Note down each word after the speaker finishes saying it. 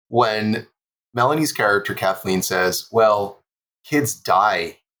when Melanie's character, Kathleen, says, well, kids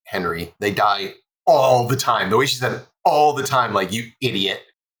die, Henry. They die all the time. The way she said it, all the time, like, you idiot.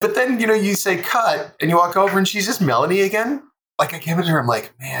 But then, you say cut and you walk over and she's just Melanie again. Like, I came into her, I'm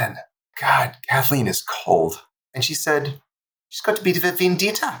like, man, God, Kathleen is cold. And she said, she's got to be the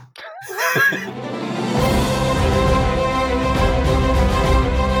Vendetta.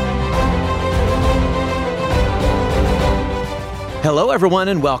 Hello, everyone,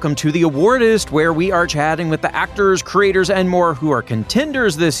 and welcome to The Awardist, where we are chatting with the actors, creators, and more who are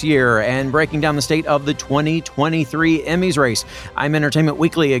contenders this year and breaking down the state of the 2023 Emmys race. I'm Entertainment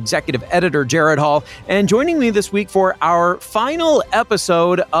Weekly Executive Editor Jared Hall, and joining me this week for our final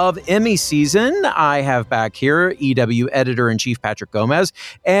episode of Emmy season, I have back here EW Editor-in-Chief Patrick Gomez,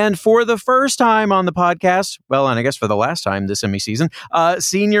 and for the first time on the podcast, well, and I guess for the last time this Emmy season,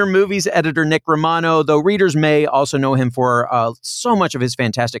 Senior Movies Editor Nick Romano, though readers may also know him for so much of his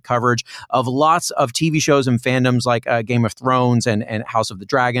fantastic coverage of lots of TV shows and fandoms like Game of Thrones and House of the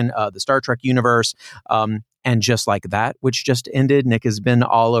Dragon, the Star Trek universe, and Just Like That, which just ended. Nick has been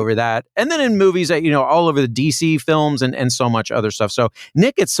all over that. And then in movies, all over the DC films and so much other stuff. So,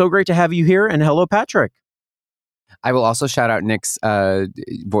 Nick, it's so great to have you here. And hello, Patrick. I will also shout out Nick's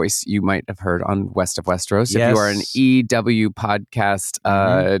voice you might have heard on West of Westeros. Yes. If you are an EW podcast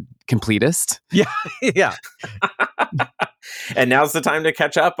completist. Yeah, yeah. And now's the time to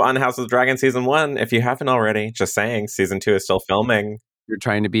catch up on House of the Dragon Season 1 if you haven't already. Just saying, Season 2 is still filming. You're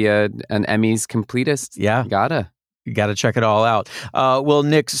trying to be an Emmys completist. Yeah. You got to check it all out. Well,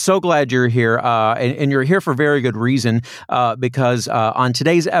 Nick, so glad you're here. And you're here for very good reason, because on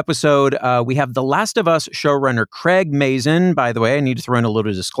today's episode, we have The Last of Us showrunner Craig Mazin. By the way, I need to throw in a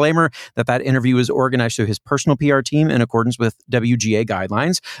little disclaimer that interview is organized through his personal PR team in accordance with WGA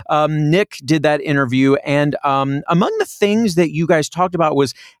guidelines. Nick did that interview. And among the things that you guys talked about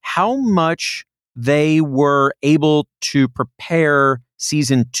was how much they were able to prepare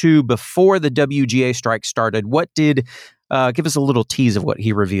Season 2 before the WGA strike started. What did, give us a little tease of what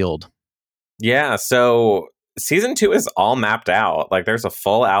he revealed. Yeah, so Season 2 is all mapped out. Like, there's a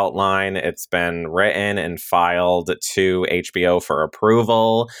full outline. It's been written and filed to HBO for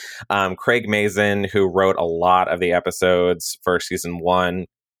approval. Craig Mazin, who wrote a lot of the episodes for Season 1,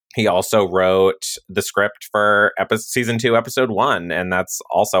 he also wrote the script for Season 2, Episode 1, and that's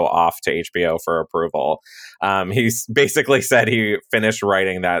also off to HBO for approval. He's basically said he finished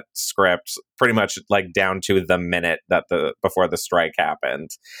writing that script pretty much like down to the minute that before the strike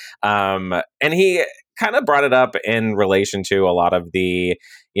happened. And he kind of brought it up in relation to a lot of the,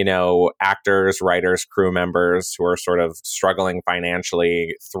 actors, writers, crew members who are sort of struggling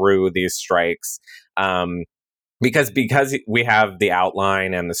financially through these strikes. Because we have the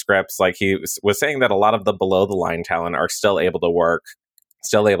outline and the scripts, like he was saying that a lot of the below the line talent are still able to work,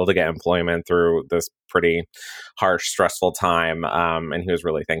 still able to get employment through this pretty harsh, stressful time. And he was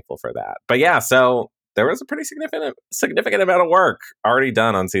really thankful for that. But yeah, so there was a pretty significant amount of work already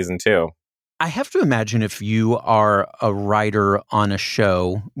done on Season 2. I have to imagine if you are a writer on a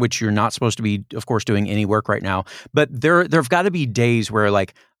show, which you're not supposed to be, of course, doing any work right now, but there've got to be days where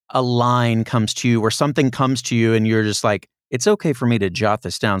like a line comes to you or something comes to you and you're just like, it's okay for me to jot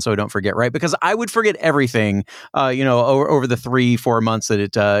this down so I don't forget, right? Because I would forget everything, over the 3-4 months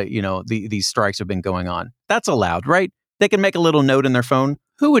that these strikes have been going on. That's allowed, right? They can make a little note in their phone.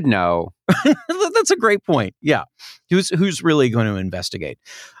 Who would know? That's a great point. Yeah. Who's really going to investigate?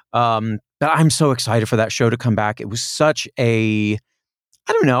 But I'm so excited for that show to come back. It was such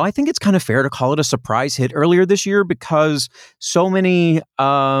I don't know. I think it's kind of fair to call it a surprise hit earlier this year because so many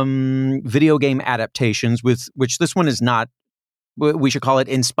video game adaptations, with which this one is not, we should call it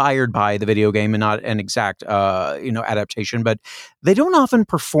inspired by the video game and not an exact, adaptation, but they don't often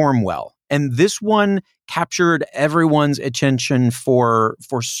perform well. And this one captured everyone's attention for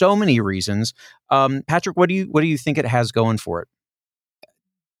so many reasons. Patrick, what do you think it has going for it?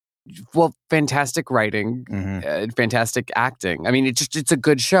 Well, fantastic writing, fantastic acting. I mean, it's a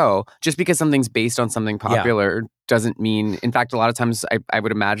good show. Just because something's based on something popular doesn't mean, in fact, a lot of times I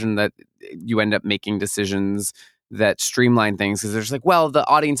would imagine that you end up making decisions that streamline things because there's like, well, the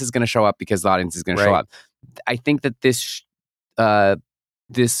audience is going to show up because the audience is going to show up. I think that this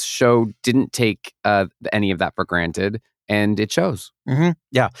show didn't take any of that for granted, and it shows.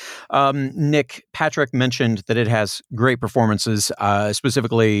 Yeah. Nick, Patrick mentioned that it has great performances,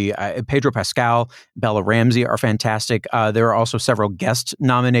 specifically Pedro Pascal, Bella Ramsey are fantastic. There are also several guest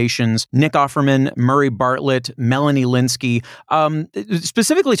nominations. Nick Offerman, Murray Bartlett, Melanie Linsky.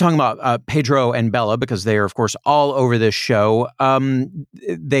 Specifically talking about Pedro and Bella, because they are, of course, all over this show.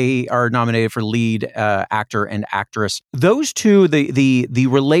 They are nominated for lead actor and actress. Those two, the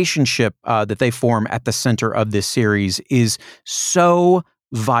relationship that they form at the center of this series is so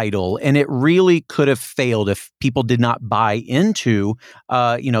vital, and it really could have failed if people did not buy into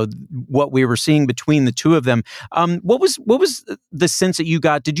what we were seeing between the two of them. What was the sense that you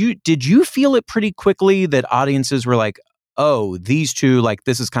got? Did you feel it pretty quickly that audiences were like, oh, these two, like,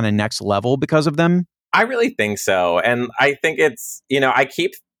 this is kind of next level because of them? I really think so. And I think it's, I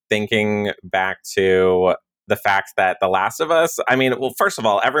keep thinking back to the fact that The Last of Us, first of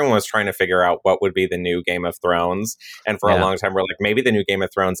all, everyone was trying to figure out what would be the new Game of Thrones. And for a long time, we're like, maybe the new Game of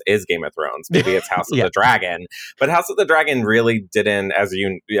Thrones is Game of Thrones. Maybe it's House of the Dragon. But House of the Dragon really didn't, as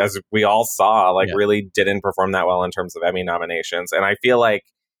we all saw, really didn't perform that well in terms of Emmy nominations. And I feel like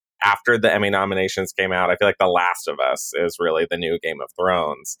after the Emmy nominations came out, I feel like The Last of Us is really the new Game of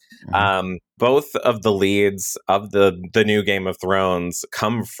Thrones. Mm-hmm. Both of the leads of the new Game of Thrones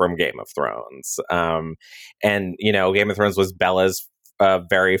come from Game of Thrones. And Game of Thrones was Bella's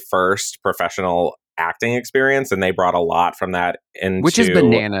very first professional acting experience, and they brought a lot from that into... Which is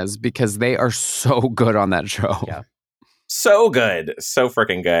bananas, because they are so good on that show. Yeah. So good. So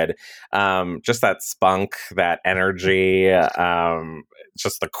freaking good. Just that spunk, that energy,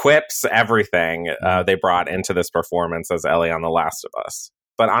 just the quips, everything they brought into this performance as Ellie on The Last of Us.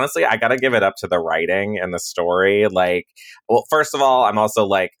 But honestly, I got to give it up to the writing and the story. First of all, I'm also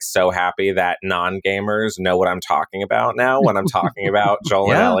so happy that non-gamers know what I'm talking about now when I'm talking about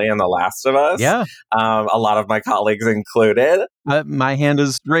Joel and Ellie and The Last of Us. Yeah. A lot of my colleagues included. My hand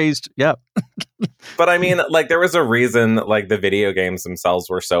is raised. Yeah. But there was a reason the video games themselves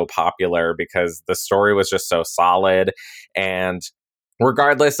were so popular, because the story was just so solid. And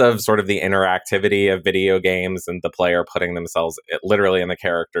regardless of sort of the interactivity of video games and the player putting themselves literally in the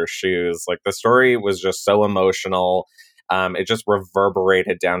character's shoes, the story was just so emotional. It just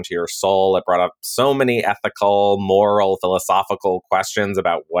reverberated down to your soul. It brought up so many ethical, moral, philosophical questions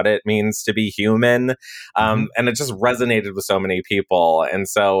about what it means to be human. And it just resonated with so many people. And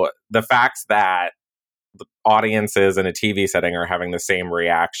so the fact that the audiences in a TV setting are having the same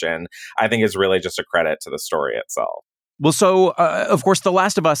reaction, I think is really just a credit to the story itself. Well, so, of course, The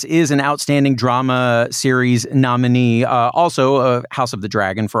Last of Us is an outstanding drama series nominee. Also, House of the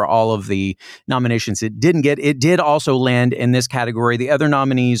Dragon, for all of the nominations it didn't get. It did also land in this category. The other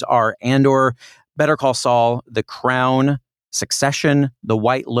nominees are Andor, Better Call Saul, The Crown, Succession, The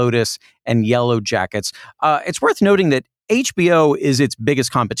White Lotus, and Yellow Jackets. It's worth noting that HBO is its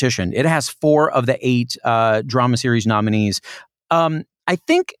biggest competition. It has 4 of the 8 drama series nominees. I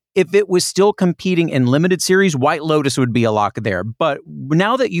think if it was still competing in limited series, White Lotus would be a lock there. But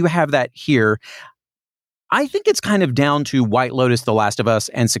now that you have that here, I think it's kind of down to White Lotus, The Last of Us,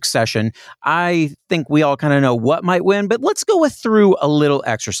 and Succession. I think we all kind of know what might win, but let's go through a little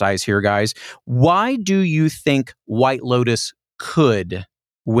exercise here, guys. Why do you think White Lotus could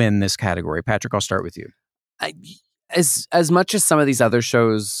win this category? Patrick, I'll start with you. As much as some of these other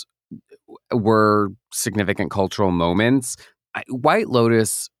shows were significant cultural moments, White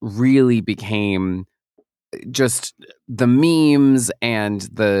Lotus really became just the memes and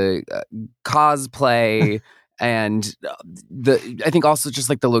the cosplay and I think also just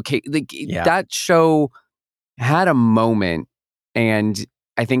the location. That show had a moment, and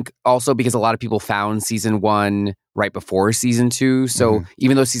I think also because a lot of people found season 1 right before season 2. So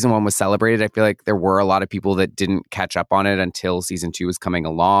even though season 1 was celebrated, I feel like there were a lot of people that didn't catch up on it until season 2 was coming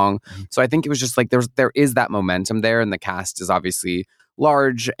along. So I think it was just there is that momentum there, and the cast is obviously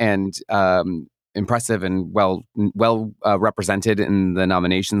large and impressive and well represented in the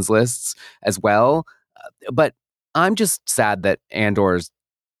nominations lists as well. But I'm just sad that Andor's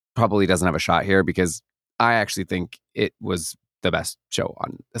probably doesn't have a shot here, because I actually think it was the best show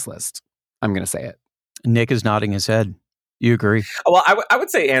on this list. I'm going to say it. Nick is nodding his head. You agree? Well, I would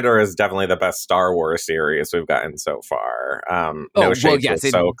say Andor is definitely the best Star Wars series we've gotten so far. No shades with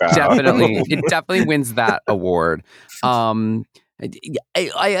Ahsoka. It definitely wins that award. I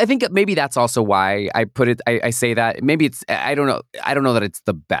think maybe that's also why I put it. I say that maybe it's. I don't know. I don't know that it's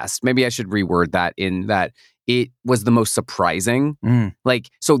the best. Maybe I should reword that in that it was the most surprising.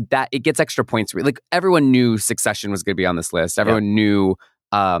 So that it gets extra points. Everyone knew Succession was going to be on this list. Everyone knew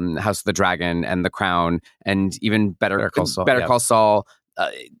House of the Dragon and The Crown, and even Better Call Saul.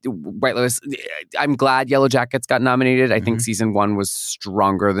 White Lotus, I'm glad Yellow Jackets got nominated. I think season 1 was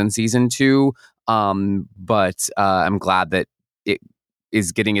stronger than season 2. But I'm glad that it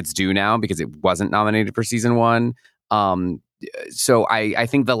is getting its due now because it wasn't nominated for season 1. So I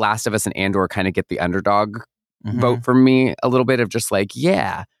think The Last of Us and Andor kind of get the underdog vote from me a little bit of just like,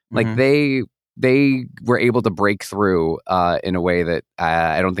 like they were able to break through in a way that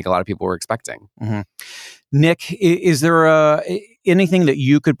I don't think a lot of people were expecting. Nick, is there anything that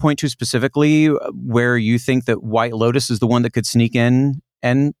you could point to specifically where you think that White Lotus is the one that could sneak in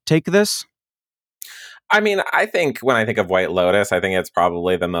and take this? I mean, I think when I think of White Lotus, I think it's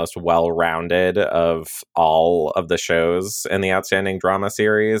probably the most well-rounded of all of the shows in the Outstanding Drama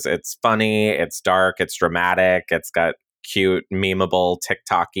series. It's funny, it's dark, it's dramatic, it's got cute, memeable,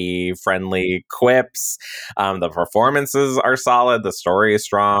 TikTok-y, friendly quips. The performances are solid. The story is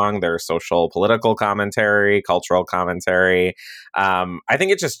strong. There's social, political commentary, cultural commentary. I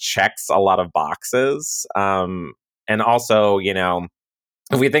think it just checks a lot of boxes. And also,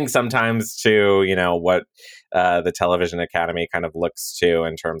 if we think sometimes to, what the Television Academy kind of looks to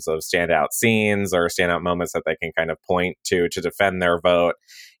in terms of standout scenes or standout moments that they can kind of point to defend their vote,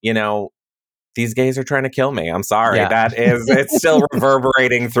 these gays are trying to kill me. I'm sorry. Yeah. It's still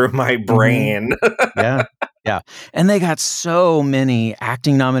reverberating through my brain. Yeah. And they got so many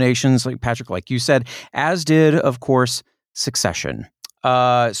acting nominations, like Patrick, like you said, as did, of course, Succession.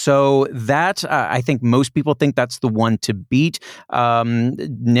 So that, I think most people think that's the one to beat.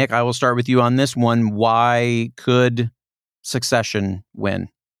 Nick, I will start with you on this one. Why could Succession win?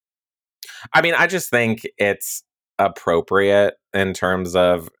 I mean, I just think it's appropriate in terms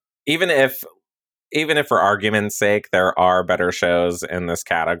of, even if for argument's sake, there are better shows in this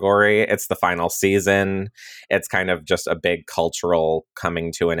category, it's the final season. It's kind of just a big cultural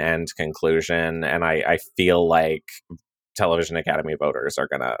coming to an end conclusion. And I feel like Television Academy voters are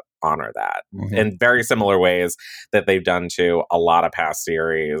going to honor that in very similar ways that they've done to a lot of past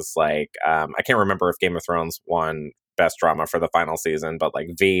series. Like, I can't remember if Game of Thrones won Best Drama for the final season, but like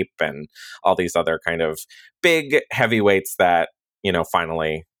Veep and all these other kind of big heavyweights that,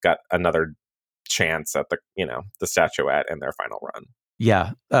 finally got another chance at the statuette in their final run.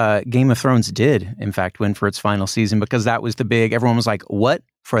 Yeah. Game of Thrones did, in fact, win for its final season because that was the big, everyone was like, what?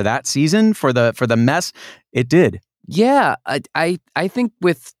 For that season? For the mess? It did. Yeah. I think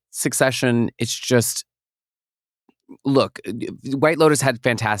with Succession, it's just, look, White Lotus had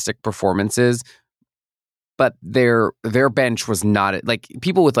fantastic performances, but their bench was not, like,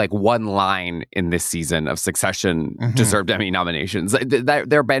 people with like one line in this season of Succession deserved Emmy nominations.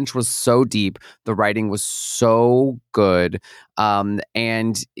 Their bench was so deep. The writing was so good.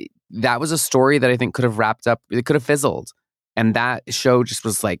 And that was a story that I think could have wrapped up, it could have fizzled. And that show just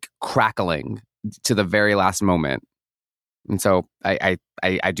was like crackling to the very last moment. And so I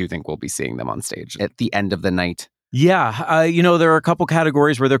do think we'll be seeing them on stage at the end of the night. Yeah, there are a couple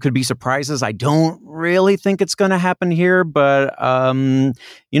categories where there could be surprises. I don't really think it's going to happen here, but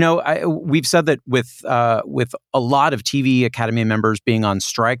we've said that with a lot of TV Academy members being on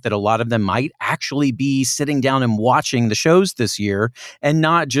strike, that a lot of them might actually be sitting down and watching the shows this year and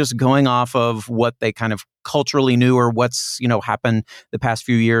not just going off of what they kind of culturally knew or what's happened the past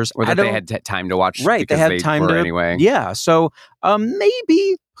few years, or that they had time to watch. Right, they had time to anyway. Yeah, so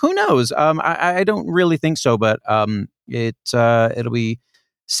maybe. Who knows? I don't really think so, but it'll be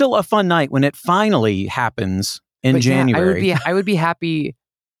still a fun night when it finally happens in January. Yeah, I would be happy.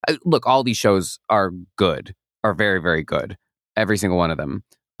 Look, all these shows are good, are very, very good, every single one of them.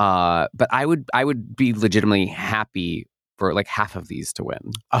 But I would be legitimately happy for like half of these to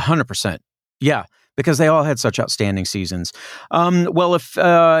win. 100%. Yeah. Because they all had such outstanding seasons. Well, if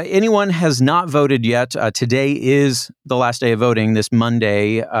anyone has not voted yet, today is the last day of voting, this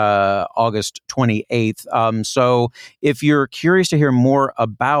Monday, August 28th. So if you're curious to hear more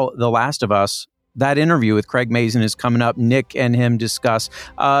about The Last of Us, that interview with Craig Mazin is coming up. Nick and him discuss.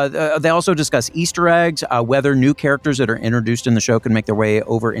 They also discuss Easter eggs, whether new characters that are introduced in the show can make their way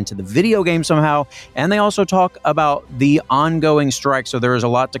over into the video game somehow. And they also talk about the ongoing strike. So there is a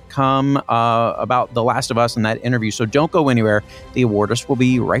lot to come about The Last of Us in that interview. So don't go anywhere. The Awardists will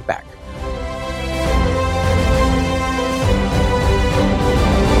be right back.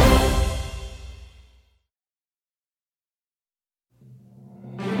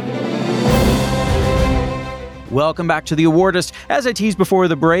 Welcome back to The Awardist. As I teased before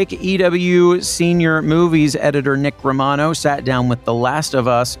the break, EW Senior Movies editor Nick Romano sat down with The Last of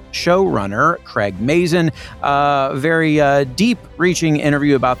Us showrunner Craig Mazin. Very deep-reaching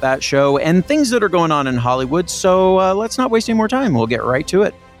interview about that show and things that are going on in Hollywood. So let's not waste any more time. We'll get right to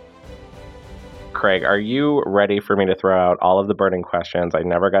it. Craig, are you ready for me to throw out all of the burning questions I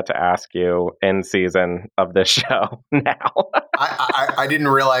never got to ask you in season of this show now? I didn't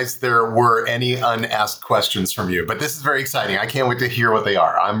realize there were any unasked questions from you, but this is very exciting. I can't wait to hear what they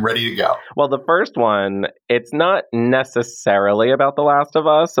are. I'm ready to go. Well, the first one, it's not necessarily about The Last of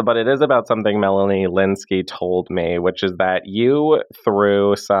Us, but it is about something Melanie Lynskey told me, which is that you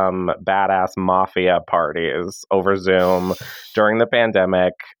threw some badass mafia parties over Zoom during the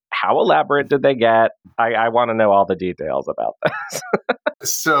pandemic. How elaborate did they get? I want to know all the details about this.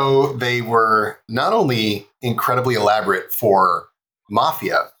 So they were not only incredibly elaborate for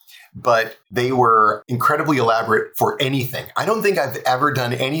mafia, but they were incredibly elaborate for anything. I don't think I've ever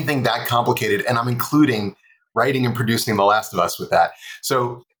done anything that complicated, and I'm including writing and producing The Last of Us with that.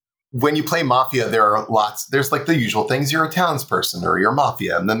 So when you play mafia, there's like the usual things. You're a townsperson or you're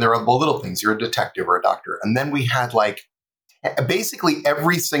mafia, and then there are the little things. You're a detective or a doctor. And then we had like basically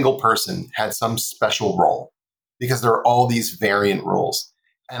every single person had some special role because there are all these variant roles.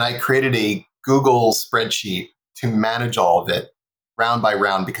 And I created a Google spreadsheet to manage all of it round by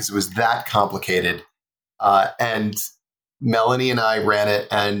round because it was that complicated. And Melanie and I ran it.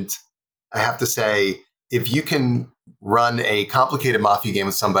 And I have to say, if you can run a complicated mafia game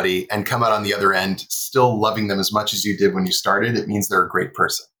with somebody and come out on the other end still loving them as much as you did when you started, it means they're a great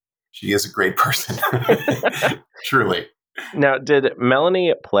person. She is a great person. Truly. Now, did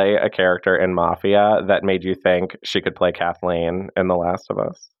Melanie play a character in Mafia that made you think she could play Kathleen in The Last of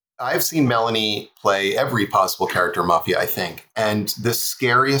Us? I've seen Melanie play every possible character in Mafia, I think. And the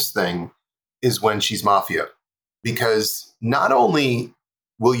scariest thing is when she's Mafia, because not only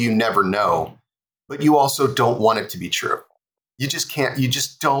will you never know, but you also don't want it to be true. You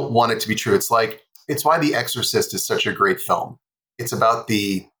just don't want it to be true. It's why The Exorcist is such a great film. It's about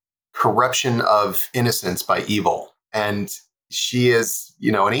the corruption of innocence by evil. And she is,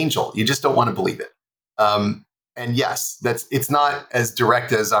 an angel. You just don't want to believe it. And yes, it's not as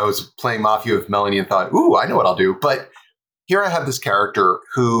direct as I was playing Mafia with Melanie and thought, ooh, I know what I'll do. But here I have this character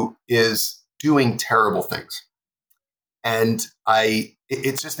who is doing terrible things. And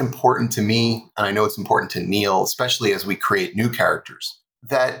it's just important to me, and I know it's important to Neil, especially as we create new characters,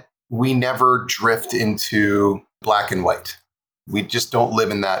 that we never drift into black and white. We just don't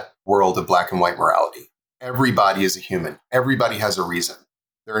live in that world of black and white morality. Everybody is a human. Everybody has a reason.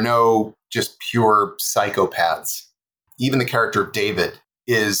 There are no just pure psychopaths. Even the character of David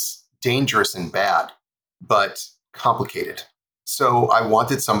is dangerous and bad, but complicated. So I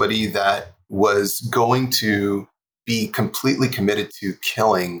wanted somebody that was going to be completely committed to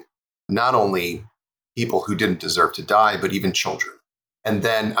killing not only people who didn't deserve to die, but even children. And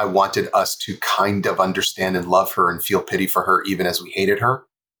then I wanted us to kind of understand and love her and feel pity for her, even as we hated her.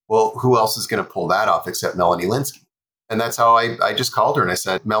 Well, who else is going to pull that off except Melanie Lynskey? And that's how I just called her and I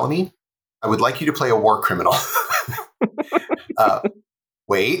said, Melanie, I would like you to play a war criminal.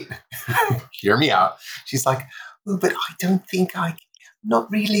 Wait, hear me out. She's like, oh, but I don't think not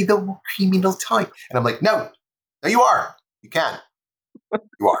really the war criminal type. And I'm like, no, you are. You can.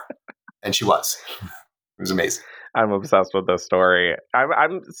 You are. And she was. It was amazing. I'm obsessed with this story.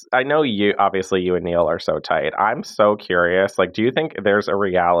 I know you, obviously you and Neil are so tight. I'm so curious. Like, do you think there's a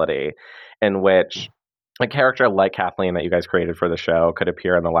reality in which a character like Kathleen that you guys created for the show could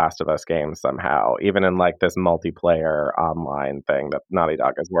appear in the Last of Us game somehow, even in like this multiplayer online thing that Naughty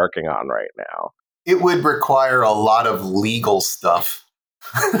Dog is working on right now? It would require a lot of legal stuff,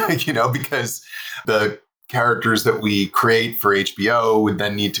 because the characters that we create for HBO would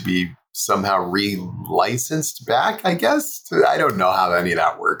then need to be somehow re-licensed back, I guess. I don't know how any of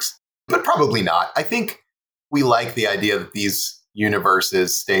that works, but probably not. I think we like the idea that these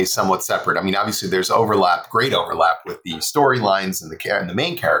universes stay somewhat separate. I mean, obviously there's great overlap with the storylines and the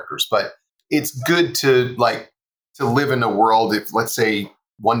main characters, but it's good to live in a world. If let's say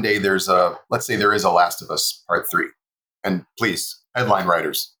one day there is a Last of Us Part 3, and please, headline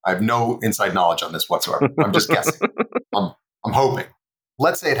writers, I have no inside knowledge on this whatsoever. I'm just guessing. I'm hoping.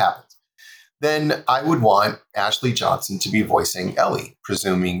 Let's say it happens. Then I would want Ashley Johnson to be voicing Ellie,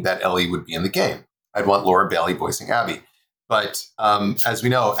 presuming that Ellie would be in the game. I'd want Laura Bailey voicing Abby. But as we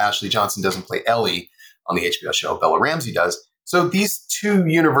know, Ashley Johnson doesn't play Ellie on the HBO show. Bella Ramsey does. So these two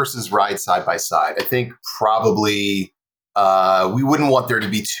universes ride side by side. I think probably we wouldn't want there to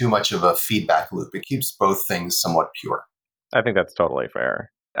be too much of a feedback loop. It keeps both things somewhat pure. I think that's totally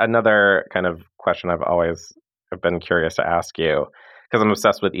fair. Another kind of question I've always been curious to ask you, because I'm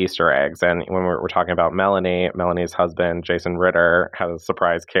obsessed with Easter eggs. And when we're talking about Melanie's husband, Jason Ritter, has a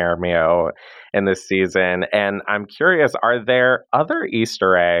surprise cameo in this season. And I'm curious, are there other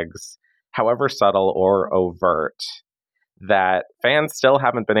Easter eggs, however subtle or overt, that fans still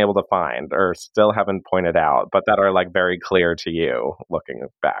haven't been able to find or still haven't pointed out, but that are like very clear to you looking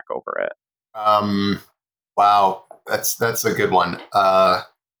back over it? Wow, that's a good one.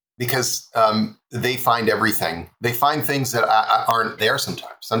 Because they find everything. They find things that aren't there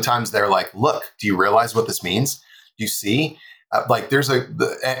sometimes. Sometimes they're like, look, do you realize what this means? Do you see? Like there's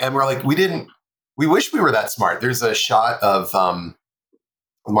and we're like, we wish we were that smart. There's a shot of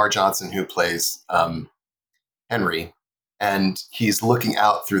Lamar Johnson who plays Henry, and he's looking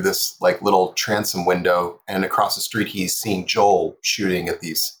out through this like little transom window, and across the street, he's seeing Joel shooting at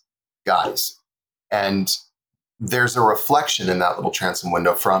these guys. And there's a reflection in that little transom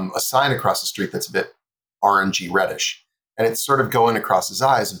window from a sign across the street that's a bit orangey reddish. And it's sort of going across his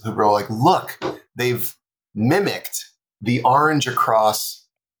eyes. And people are like, look, they've mimicked the orange across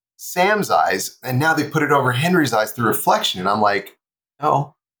Sam's eyes. And now they put it over Henry's eyes through reflection. And I'm like,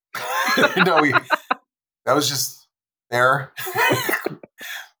 no, no, that was just there.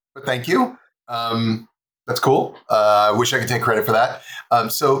 But thank you. That's cool. I wish I could take credit for that.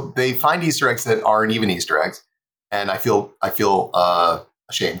 So they find Easter eggs that aren't even Easter eggs. And I feel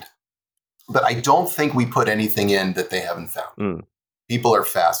ashamed, but I don't think we put anything in that they haven't found. People are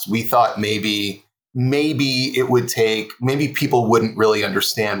fast. We thought maybe it would take. Maybe people wouldn't really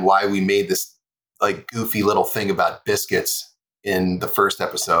understand why we made this like goofy little thing about biscuits in the first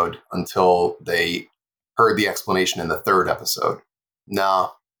episode until they heard the explanation in the third episode. Nah.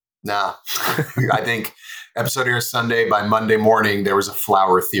 I think episode airs Sunday. By Monday morning, there was a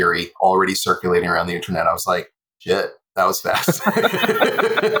flower theory already circulating around the internet. I was like, shit, that was fast.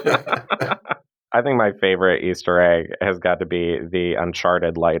 I think my favorite Easter egg has got to be the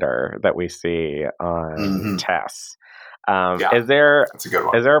Uncharted lighter that we see on Tess. Is there that's a good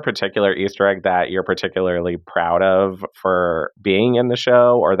one. Is there a particular Easter egg that you're particularly proud of for being in the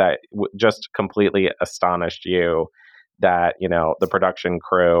show, or that just completely astonished you that, you know, the production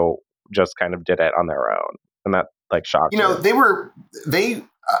crew just kind of did it on their own and that like shocked you?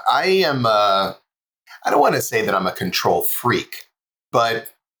 I don't want to say that I'm a control freak,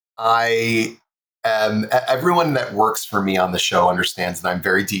 but everyone that works for me on the show understands that I'm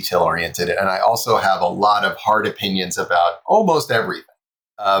very detail oriented. And I also have a lot of hard opinions about almost everything,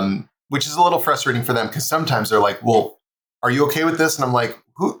 which is a little frustrating for them because sometimes they're like, well, are you okay with this? And I'm like,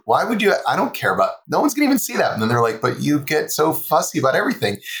 why would you? I don't care about, no one's going to even see that. And then they're like, but you get so fussy about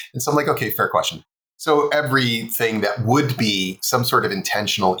everything. And so I'm like, okay, fair question. So everything that would be some sort of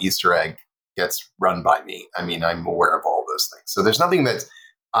intentional Easter egg gets run by me. I mean, I'm aware of all those things. So there's nothing that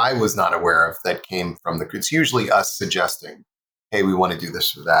I was not aware of that came from the crew. It's usually us suggesting, hey, we want to do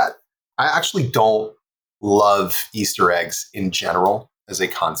this or that. I actually don't love Easter eggs in general as a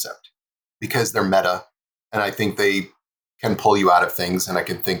concept because they're meta. And I think they can pull you out of things. And I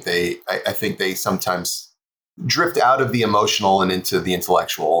think they sometimes drift out of the emotional and into the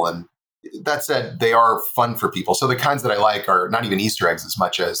intellectual. And that said, they are fun for people. So the kinds that I like are not even Easter eggs as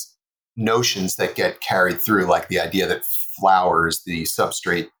much as notions that get carried through, like the idea that flour is the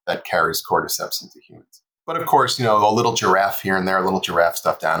substrate that carries cordyceps into humans. But of course, you know, a little giraffe here and there, a little giraffe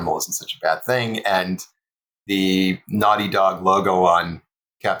stuffed animal isn't such a bad thing. And the Naughty Dog logo on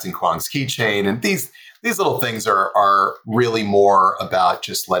Captain Kwong's keychain, and these little things are really more about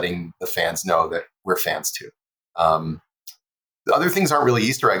just letting the fans know that we're fans too. The other things aren't really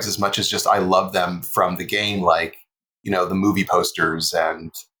Easter eggs as much as just I love them from the game, like, you know, the movie posters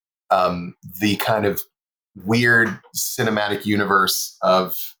and the kind of weird cinematic universe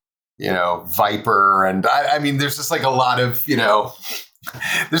of, you know, Viper. And I mean, there's just like a lot of, you know,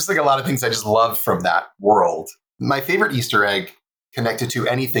 there's like a lot of things I just love from that world. My favorite Easter egg connected to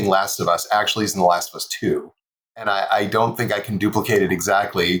anything Last of Us actually is in The Last of Us 2. And I don't think I can duplicate it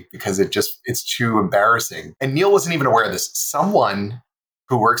exactly because it's too embarrassing. And Neil wasn't even aware of this. Someone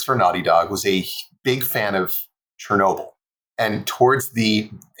who works for Naughty Dog was a big fan of Chernobyl. And towards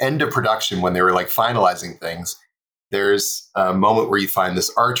the end of production, when they were like finalizing things, there's a moment where you find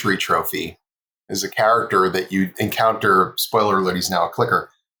this archery trophy. There's a character that you encounter, spoiler alert, he's now a clicker.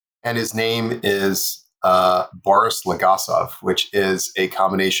 And his name is Boris Legasov, which is a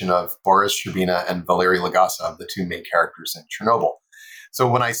combination of Boris Sherbina and Valery Legasov, the two main characters in Chernobyl. So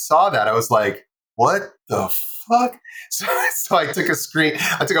when I saw that, I was like, what the fuck? So I took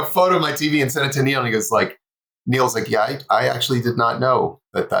a photo of my TV and sent it to Neil, and he goes like, Neil's like, yeah, I actually did not know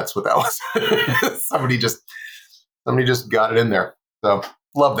that that's what that was. Somebody just got it in there. So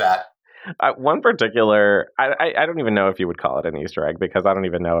love that. One particular, I don't even know if you would call it an Easter egg because I don't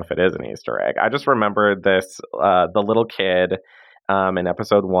even know if it is an Easter egg. I just remember this, the little kid in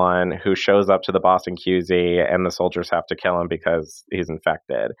episode 1 who shows up to the Boston QZ and the soldiers have to kill him because he's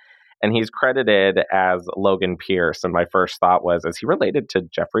infected. and he's credited as Logan Pierce. And my first thought was, is he related to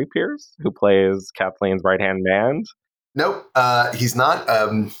Jeffrey Pierce, who plays Kathleen's right-hand man? Nope, he's not.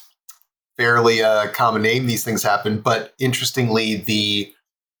 Fairly common name. These things happen, but interestingly,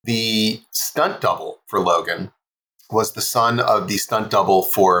 the stunt double for Logan was the son of the stunt double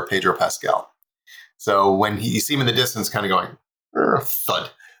for Pedro Pascal. So when you see him in the distance, kind of going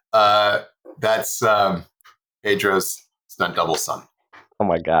thud, that's Pedro's stunt double son. Oh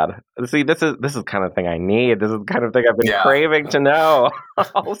my God! See, this is the kind of thing I need. This is the kind of thing I've been craving to know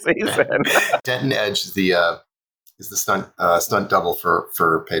all season. Denton Edge is the stunt double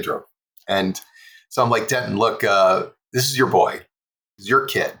for Pedro. And so I'm like, Denton, look, this is your boy. This is your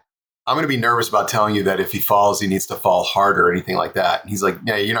kid. I'm going to be nervous about telling you that if he falls, he needs to fall harder or anything like that. And he's like,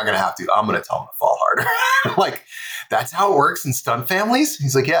 yeah, you're not going to have to. I'm going to tell him to fall harder. Like, that's how it works in stunt families?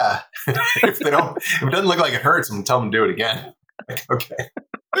 He's like, yeah. if it doesn't look like it hurts, I'm going to tell him to do it again. Like, okay.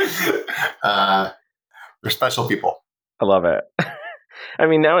 They're special people. I love it. I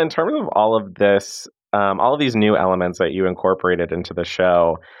mean, now in terms of all of this, all of these new elements that you incorporated into the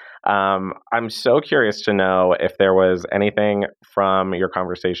show, I'm so curious to know if there was anything from your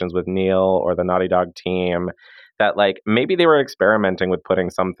conversations with Neil or the Naughty Dog team that, like, maybe they were experimenting with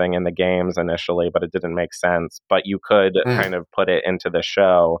putting something in the games initially, but it didn't make sense, but you could kind of put it into the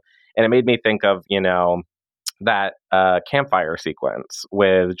show. And it made me think of, that campfire sequence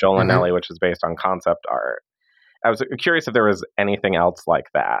with Joel and Ellie, which is based on concept art. I was curious if there was anything else like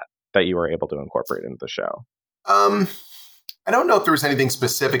that you were able to incorporate into the show. I don't know if there was anything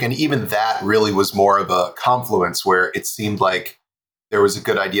specific, and even that really was more of a confluence where it seemed like there was a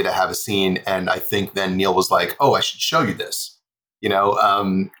good idea to have a scene, and I think then Neil was like, oh, I should show you this, and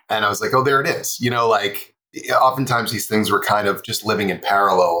I was like, oh, there it is. Like, oftentimes these things were kind of just living in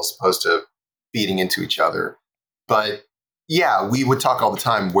parallel as opposed to feeding into each other. But yeah, we would talk all the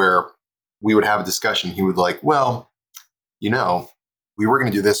time where we would have a discussion. He would like, well, we were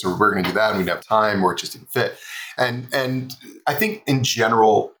going to do this or we were going to do that, and we didn't have time, or it just didn't fit. And I think in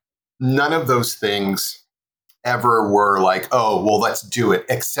general, none of those things ever were like, oh, well, let's do it,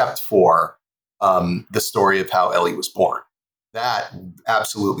 except for the story of how Ellie was born. That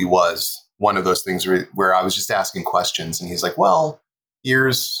absolutely was one of those things where I was just asking questions, and he's like, well,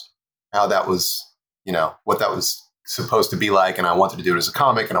 here's how that was, what that was supposed to be like, and I wanted to do it as a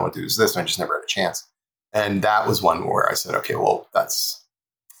comic, and I wanted to do it as this, and I just never had a chance. And that was one where I said, okay, well, that's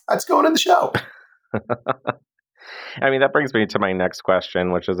going in the show. I mean, that brings me to my next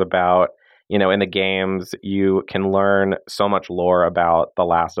question, which is about, in the games, you can learn so much lore about The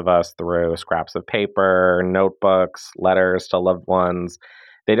Last of Us through scraps of paper, notebooks, letters to loved ones.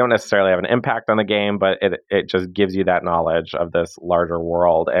 They don't necessarily have an impact on the game, but it just gives you that knowledge of this larger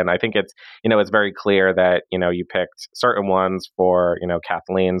world. And I think it's, it's very clear that, you picked certain ones for,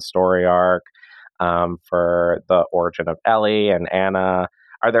 Kathleen's story arc, for the origin of Ellie and Anna.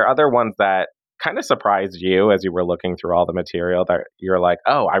 Are there other ones that kind of surprised you as you were looking through all the material that you're like,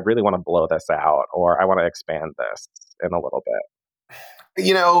 oh, I really want to blow this out, or I want to expand this in a little bit?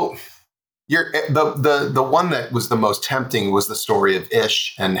 The one that was the most tempting was the story of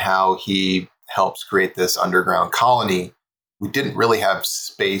Ish and how he helps create this underground colony. We didn't really have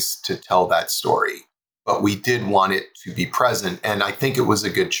space to tell that story, but we did want it to be present. And I think it was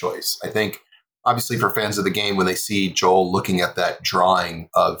a good choice. I think, obviously, for fans of the game, when they see Joel looking at that drawing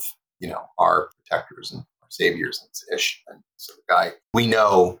of, our protectors and our saviors, and it's Ish and so the guy, we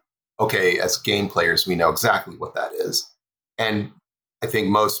know, okay, as game players, we know exactly what that is. And I think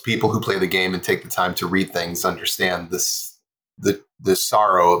most people who play the game and take the time to read things understand the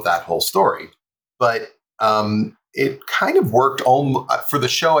sorrow of that whole story. But it kind of worked for the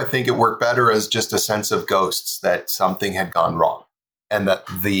show. I think it worked better as just a sense of ghosts, that something had gone wrong. And that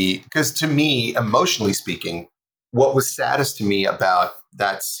because to me, emotionally speaking, what was saddest to me about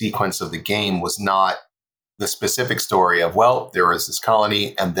that sequence of the game was not the specific story of, well, there was this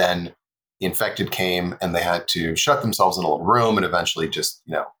colony and then the infected came and they had to shut themselves in a little room and eventually just,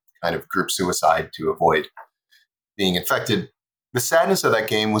 kind of group suicide to avoid being infected. The sadness of that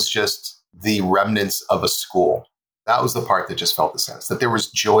game was just the remnants of a school. That was the part that just felt the sense that there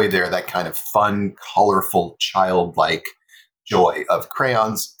was joy there, that kind of fun, colorful, childlike joy of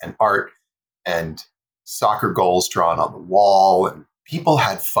crayons and art and soccer goals drawn on the wall. And people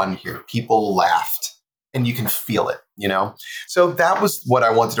had fun here. People laughed. And you can feel it, So that was what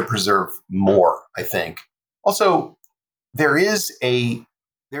I wanted to preserve more, I think. Also, there's a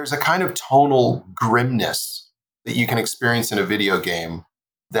kind of tonal grimness that you can experience in a video game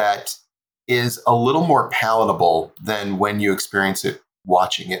that is a little more palatable than when you experience it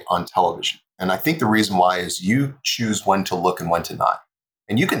watching it on television. And I think the reason why is you choose when to look and when to not.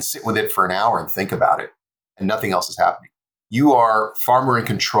 and you can sit with it for an hour and think about it, and nothing else is happening. You are far more in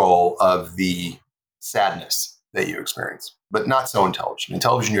control of the sadness that you experience, but not so in television. In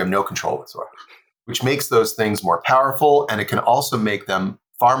television, you have no control whatsoever, which makes those things more powerful, and it can also make them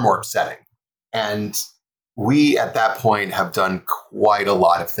far more upsetting. And we, at that point, have done quite a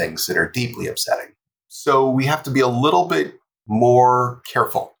lot of things that are deeply upsetting. So we have to be a little bit more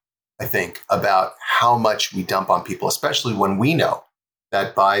careful, I think, about how much we dump on people, especially when we know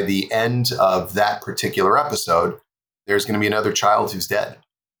that by the end of that particular episode, there's going to be another child who's dead,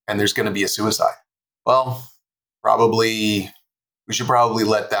 and there's going to be a suicide. Well, we should probably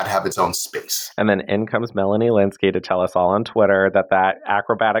let that have its own space. And then in comes Melanie Linsky to tell us all on Twitter that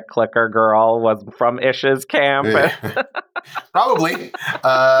acrobatic clicker girl was from Ish's camp. Probably.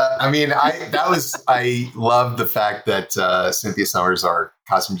 I love the fact that Cynthia Summers, our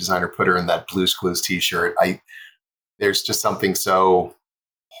costume designer, put her in that Blue's Clues t-shirt. There's just something so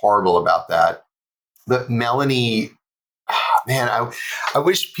horrible about that. But Melanie, man, I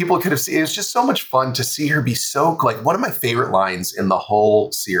wish people could have seen. It was just so much fun to see her be so, like, one of my favorite lines in the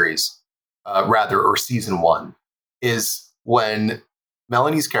whole series, or season 1, is when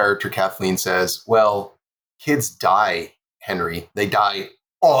Melanie's character, Kathleen, says, well, kids die, Henry. They die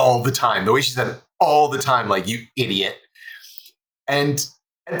all the time. The way she said it, all the time, like, you idiot.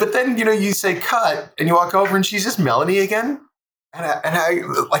 But then, you say cut, and you walk over, and she's just Melanie again. And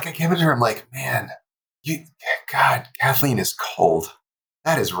I came into her, I'm like, man, God, Kathleen is cold.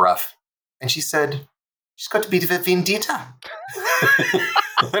 That is rough. And she said, she's got a bit of a vendetta.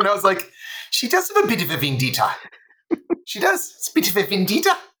 And I was like, she does have a bit of a vendetta. She does. It's a bit of a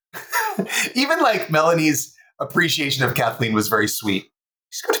vendetta. Even like Melanie's appreciation of Kathleen was very sweet.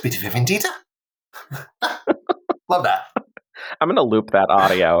 She's got a bit of a vendetta. Love that. I'm going to loop that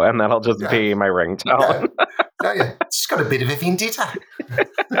audio, and that'll just be my ringtone. Yeah. She's got a bit of a vendetta.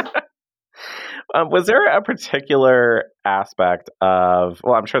 Was there a particular aspect of,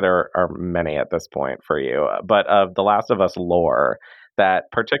 well, I'm sure there are many at this point for you, but of The Last of Us lore that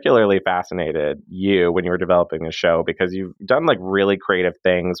particularly fascinated you when you were developing the show? Because you've done like really creative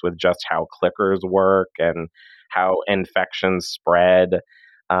things with just how clickers work and how infections spread.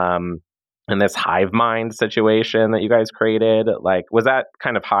 And this hive mind situation that you guys created, like, was that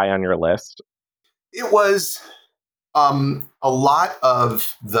kind of high on your list? It was. A lot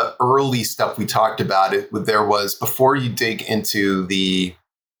of the early stuff we talked about, there was, before you dig into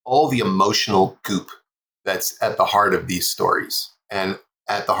all the emotional goop that's at the heart of these stories and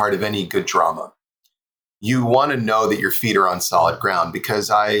at the heart of any good drama, you want to know that your feet are on solid ground, because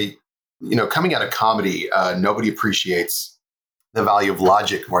coming out of comedy, nobody appreciates the value of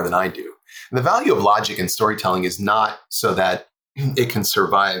logic more than I do. And the value of logic in storytelling is not so that it can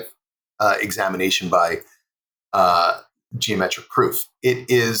survive examination by geometric proof. It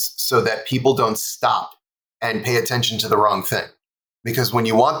is so that people don't stop and pay attention to the wrong thing. Because when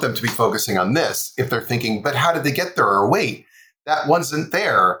you want them to be focusing on this, if they're thinking, but how did they get there? Or wait, that wasn't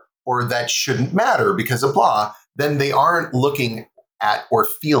there, or that shouldn't matter because of blah, then they aren't looking at or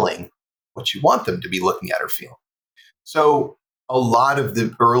feeling what you want them to be looking at or feeling. So a lot of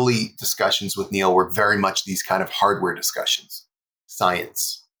the early discussions with Neil were very much these kind of hardware discussions,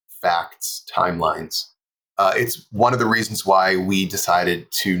 science, facts, timelines. It's one of the reasons why we decided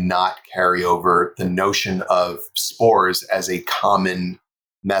to not carry over the notion of spores as a common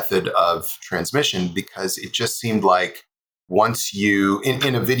method of transmission, because it just seemed like once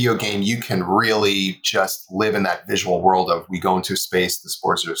in a video game, you can really just live in that visual world of we go into space, the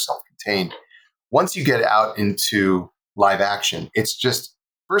spores are self-contained. Once you get out into live action, it's just,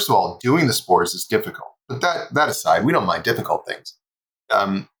 first of all, doing the spores is difficult. But that aside, we don't mind difficult things.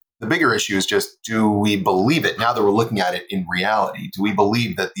 The bigger issue is just, do we believe it? Now that we're looking at it in reality, do we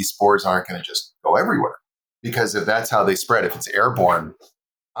believe that these spores aren't going to just go everywhere? Because if that's how they spread, if it's airborne,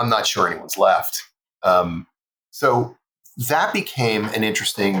 I'm not sure anyone's left. So that became an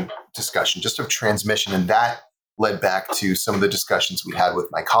interesting discussion just of transmission. And that led back to some of the discussions we had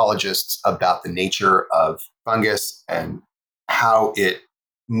with mycologists about the nature of fungus and how it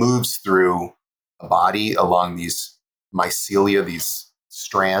moves through a body along these mycelia, these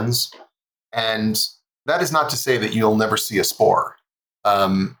strands. And that is not to say that you'll never see a spore.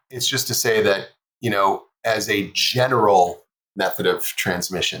 It's just to say that, as a general method of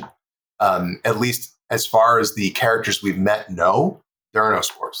transmission, at least as far as the characters we've met know, there are no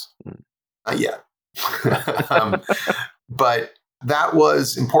spores. Not yet. But that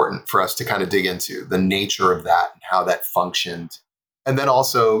was important for us to kind of dig into the nature of that and how that functioned. And then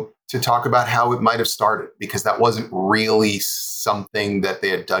also to talk about how it might have started, because that wasn't really something that they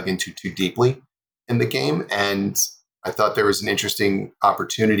had dug into too deeply in the game. And I thought there was an interesting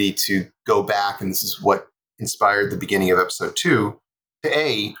opportunity to go back, and this is what inspired the beginning of episode 2,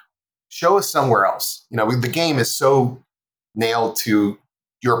 to show us somewhere else. The game is so nailed to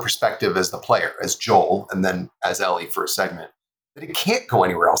your perspective as the player, as Joel, and then as Ellie for a segment, that it can't go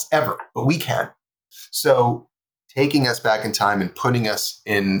anywhere else ever, but we can. So taking us back in time and putting us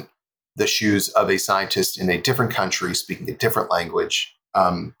in the shoes of a scientist in a different country, speaking a different language,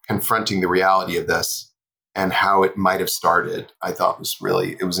 confronting the reality of this and how it might have started, I thought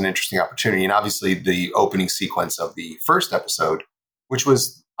it was an interesting opportunity. And obviously the opening sequence of the first episode, which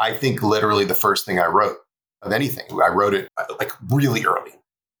was, I think, literally the first thing I wrote of anything. I wrote it like really early.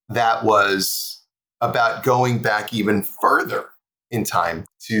 That was about going back even further in time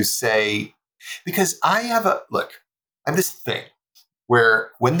to say, because I have this thing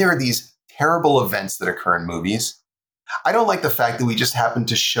where when there are these terrible events that occur in movies, I don't like the fact that we just happen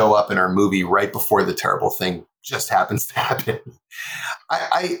to show up in our movie right before the terrible thing just happens to happen.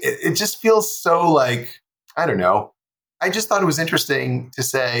 It just feels so like, I don't know. I just thought it was interesting to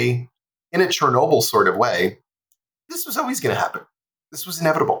say, in a Chernobyl sort of way, this was always going to happen. This was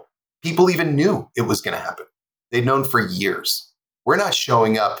inevitable. People even knew it was going to happen. They'd known for years. We're not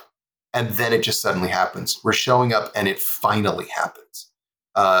showing up and then it just suddenly happens. We're showing up and it finally happens.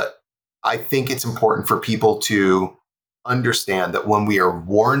 I think it's important for people to understand that when we are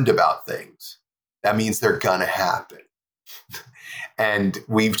warned about things, that means they're going to happen. And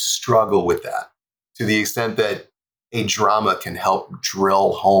we've struggled with that to the extent that a drama can help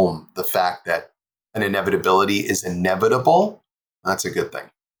drill home the fact that an inevitability is inevitable. That's a good thing.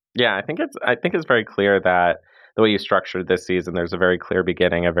 Yeah, I think it's very clear that the way you structured this season, there's a very clear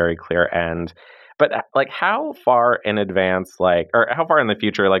beginning, a very clear end. But like, how far in advance, or how far in the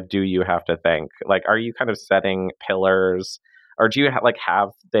future, do you have to think? Are you kind of setting pillars, or do you have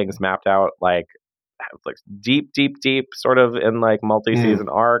things mapped out, deep, sort of in multi-season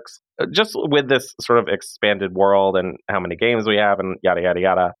arcs, just with this sort of expanded world and how many games we have and yada yada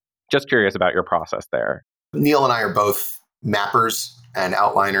yada? Just curious about your process there. Neil and I are both mappers and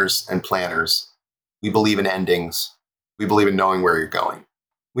outliners and planners. We believe in endings. We believe in knowing where you're going.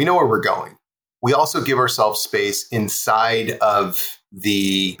 We know where we're going. We also give ourselves space inside of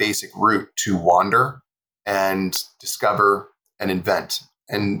the basic route to wander and discover and invent.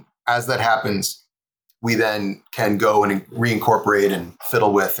 And as that happens, we then can go and reincorporate and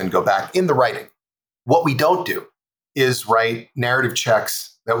fiddle with and go back in the writing. What we don't do is write narrative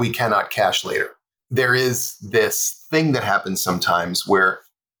checks that we cannot cash later. There is this thing that happens sometimes where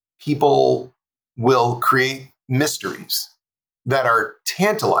people will create mysteries that are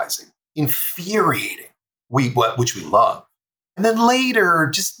tantalizing, infuriating, which we love. And then later,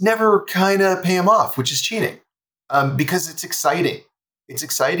 just never kind of pay them off, which is cheating. Because it's exciting. It's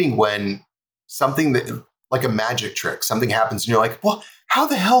exciting when something that, like a magic trick, something happens and you're like, well,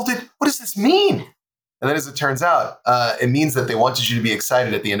 what does this mean? And then as it turns out, it means that they wanted you to be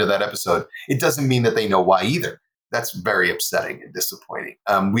excited at the end of that episode. It doesn't mean that they know why either. That's very upsetting and disappointing.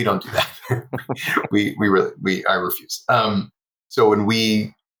 We don't do that. I refuse. So when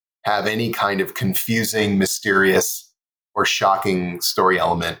we have any kind of confusing, mysterious, or shocking story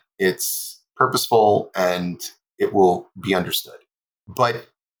element, it's purposeful and it will be understood. But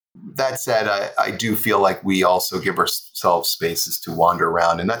that said, I do feel like we also give ourselves spaces to wander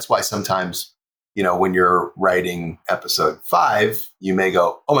around. And that's why sometimes, when you're writing episode 5, you may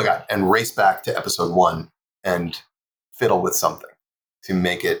go, oh my God, and race back to episode 1 and fiddle with something to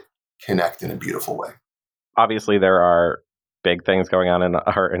make it connect in a beautiful way. Obviously, there are big things going on in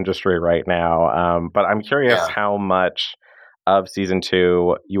our industry right now. But I'm curious how much of season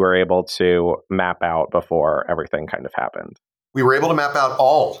 2 you were able to map out before everything kind of happened. We were able to map out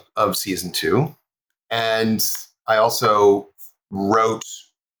all of season 2. And I also wrote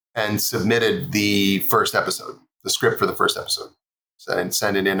and submitted the first episode, the script for the first episode. And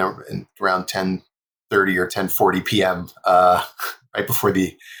sent it in around 10:30 or 10:40 p.m. Right before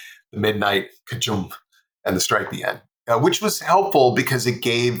the midnight kajum and the strike began, which was helpful because it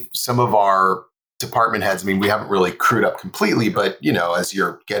gave some of our department heads, we haven't really crewed up completely, but, as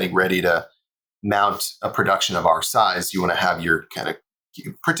you're getting ready to mount a production of our size, you want to have your kind of,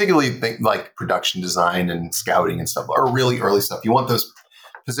 particularly like production design and scouting and stuff, or really early stuff. You want those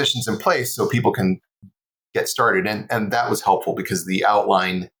positions in place so people can get started. And that was helpful because the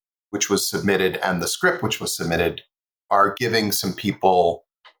outline which was submitted and the script which was submitted are giving some people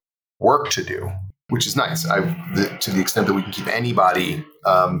work to do, which is nice. To the extent that we can keep anybody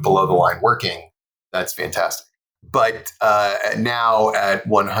below the line working, that's fantastic. But now at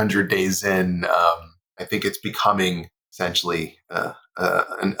 100 days in, I think it's becoming essentially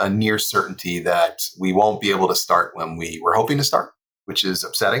a near certainty that we won't be able to start when we were hoping to start, which is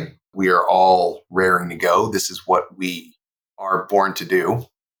upsetting. We are all raring to go. This is what we are born to do.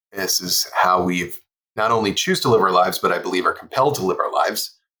 This is how we've not only choose to live our lives, but I believe are compelled to live our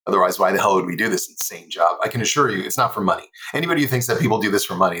lives. Otherwise, why the hell would we do this insane job? I can assure you, it's not for money. Anybody who thinks that people do this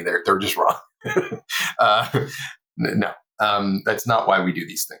for money, they're just wrong. No, that's not why we do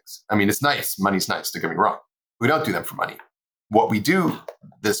these things. I mean, it's nice. Money's nice. Don't get me wrong. We don't do them for money. What we do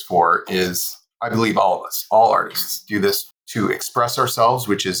this for is, I believe all of us, all artists, do this to express ourselves,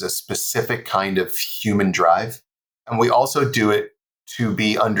 which is a specific kind of human drive. And we also do it to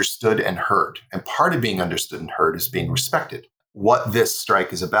be understood and heard. And part of being understood and heard is being respected. What this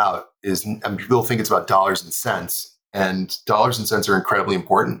strike is about is, people think it's about dollars and cents. And dollars and cents are incredibly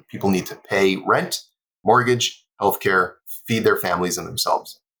important. People need to pay rent, mortgage, healthcare, feed their families and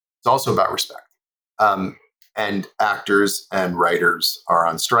themselves. It's also about respect. And actors and writers are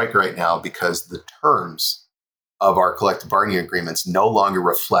on strike right now because the terms of our collective bargaining agreements no longer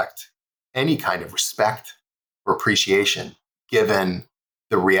reflect any kind of respect or appreciation, given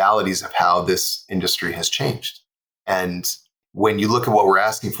the realities of how this industry has changed. And when you look at what we're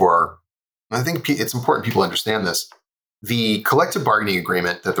asking for, I think it's important people understand this. The collective bargaining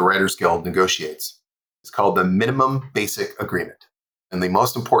agreement that the Writers Guild negotiates is called the Minimum Basic Agreement. And the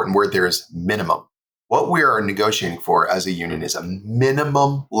most important word there is minimum. What we are negotiating for as a union is a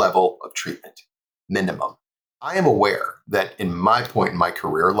minimum level of treatment. Minimum. I am aware that in my point in my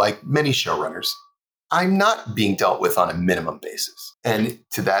career, like many showrunners, I'm not being dealt with on a minimum basis. And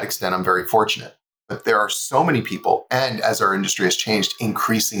to that extent, I'm very fortunate. But there are so many people, and as our industry has changed,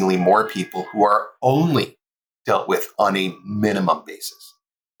 increasingly more people who are only dealt with on a minimum basis.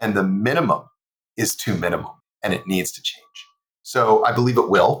 And the minimum is too minimum, and it needs to change. So I believe it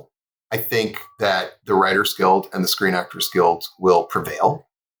will. I think that the Writers Guild and the Screen Actors Guild will prevail.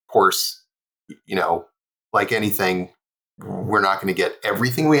 Of course, like anything, we're not going to get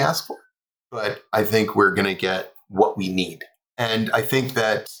everything we ask for, but I think we're going to get what we need. And I think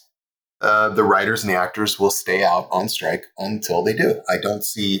that the writers and the actors will stay out on strike until they do. I don't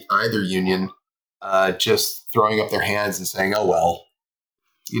see either union just throwing up their hands and saying, oh, well,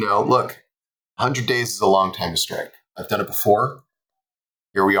 look, 100 days is a long time to strike. I've done it before.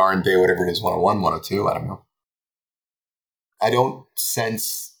 Here we are in day whatever it is, 101, 102, I don't know. I don't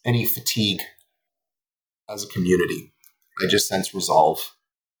sense any fatigue as a community. I just sense resolve.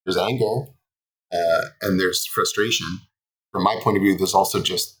 There's anger and there's frustration. From my point of view, there's also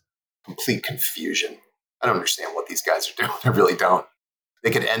just complete confusion. I don't understand what these guys are doing. I really don't.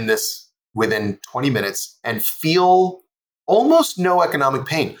 They could end this within 20 minutes and feel almost no economic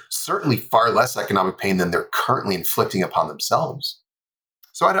pain, certainly far less economic pain than they're currently inflicting upon themselves.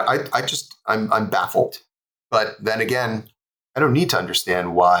 So I'm baffled. But then again, I don't need to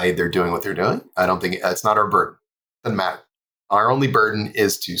understand why they're doing what they're doing. I don't think it's not our burden. Doesn't matter. Our only burden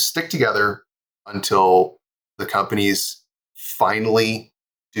is to stick together until the companies finally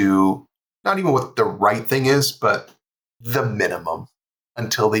do not even what the right thing is, but the minimum,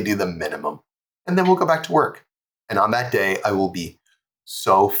 until they do the minimum. And then we'll go back to work. And on that day, I will be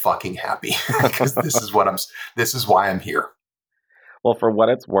so fucking happy because this is why I'm here. Well, for what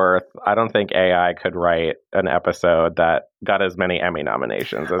it's worth, I don't think AI could write an episode that got as many Emmy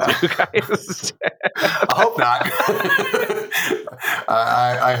nominations as you guys. I hope not.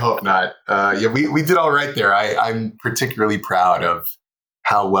 I hope not. We did all right there. I'm particularly proud of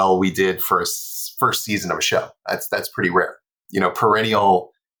how well we did for a first season of a show. That's pretty rare. Perennial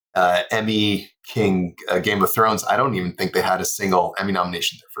Emmy king Game of Thrones, I don't even think they had a single Emmy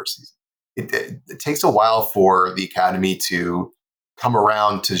nomination their first season. It takes a while for the Academy to come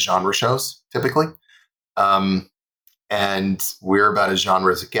around to genre shows, typically. And we're about as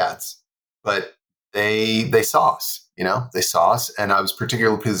genre as it gets. But they saw us, they saw us. And I was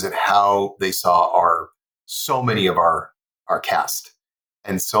particularly pleased at how they saw so many of our cast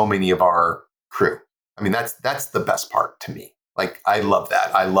and so many of our crew. I mean, that's the best part to me. Like, I love that.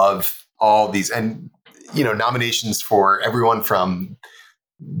 I love all these, and, nominations for everyone from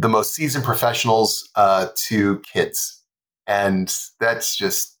the most seasoned professionals to kids. And that's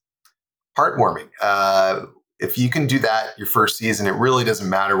just heartwarming. If you can do that your first season, it really doesn't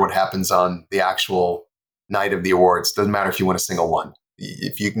matter what happens on the actual night of the awards. Doesn't matter if you win a single one.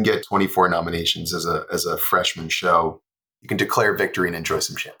 If you can get 24 nominations as a freshman show, you can declare victory and enjoy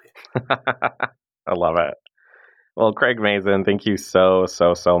some champagne. I love it. Well, Craig Mazin, thank you so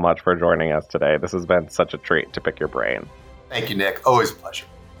much for joining us today. This has been such a treat to pick your brain. Thank you, Nick. Always a pleasure.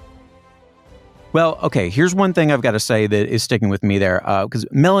 Well, okay, here's one thing I've got to say that is sticking with me there, because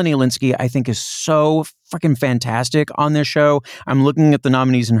Melanie Lynskey, I think, is so freaking fantastic on this show. I'm looking at the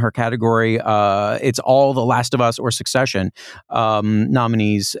nominees in her category. It's all The Last of Us or Succession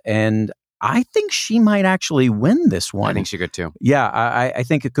nominees, and I think she might actually win this one. I think she could too. Yeah, I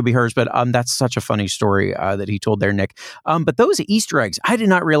think it could be hers, but that's such a funny story that he told there, Nick. But those Easter eggs, I did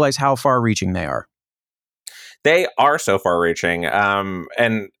not realize how far-reaching they are. They are so far-reaching,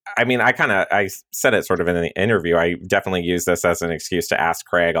 and I mean, I said it sort of in the interview. I definitely use this as an excuse to ask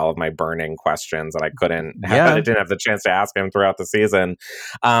Craig all of my burning questions that I didn't have the chance to ask him throughout the season.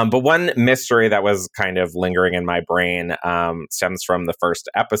 But one mystery that was kind of lingering in my brain stems from the first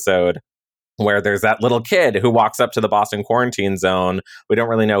episode, where there's that little kid who walks up to the Boston quarantine zone. We don't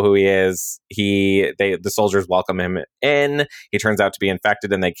really know who he is. The soldiers welcome him in. He turns out to be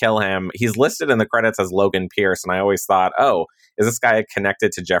infected and they kill him. He's listed in the credits as Logan Pierce. And I always thought, oh, is this guy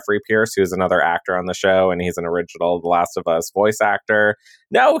connected to Jeffrey Pierce, who's another actor on the show? And he's an original The Last of Us voice actor.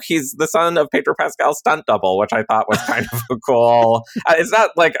 No, he's the son of Pedro Pascal's stunt double, which I thought was kind of a cool. It's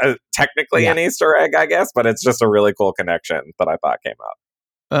not like technically an Easter egg, I guess, but it's just a really cool connection that I thought came up.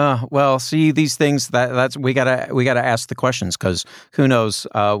 Well, see, these things that's we gotta ask the questions, because who knows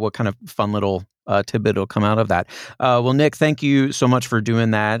what kind of fun little tidbit will come out of that. Well, Nick, thank you so much for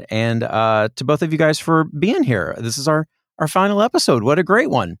doing that, and to both of you guys for being here. This is our final episode. What a great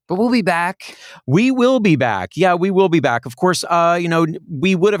one! But we'll be back. We will be back. Yeah, we will be back. Of course,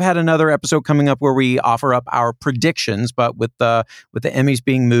 we would have had another episode coming up where we offer up our predictions, but with the Emmys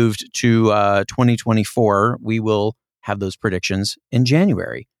being moved to 2024, we will have those predictions in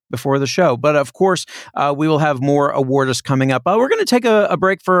January before the show. But of course, we will have more awardists coming up. We're going to take a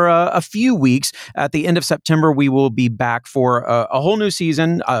break for a few weeks. At the end of September, we will be back for a whole new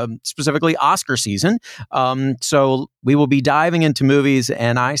season, specifically Oscar season. So we will be diving into movies,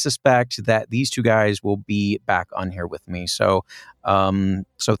 and I suspect that these two guys will be back on here with me. So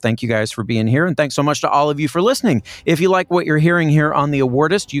thank you guys for being here, and thanks so much to all of you for listening. If you like what you're hearing here on The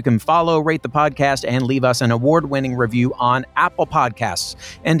Awardist, you can follow, rate the podcast, and leave us an award-winning review on Apple Podcasts.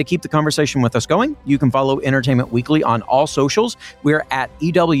 And to keep the conversation with us going, you can follow Entertainment Weekly on all socials. We're at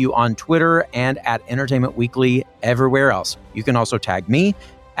EW on Twitter and at Entertainment Weekly everywhere else. You can also tag me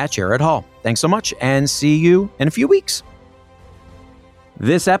at Jared Hall. Thanks so much, and see you in a few weeks.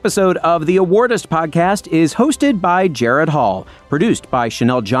 This episode of the Awardist podcast is hosted by Jared Hall, produced by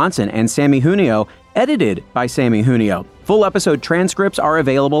Chanel Johnson and Sammy Junio, edited by Sammy Junio. Full episode transcripts are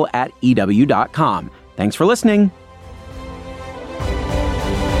available at EW.com. Thanks for listening.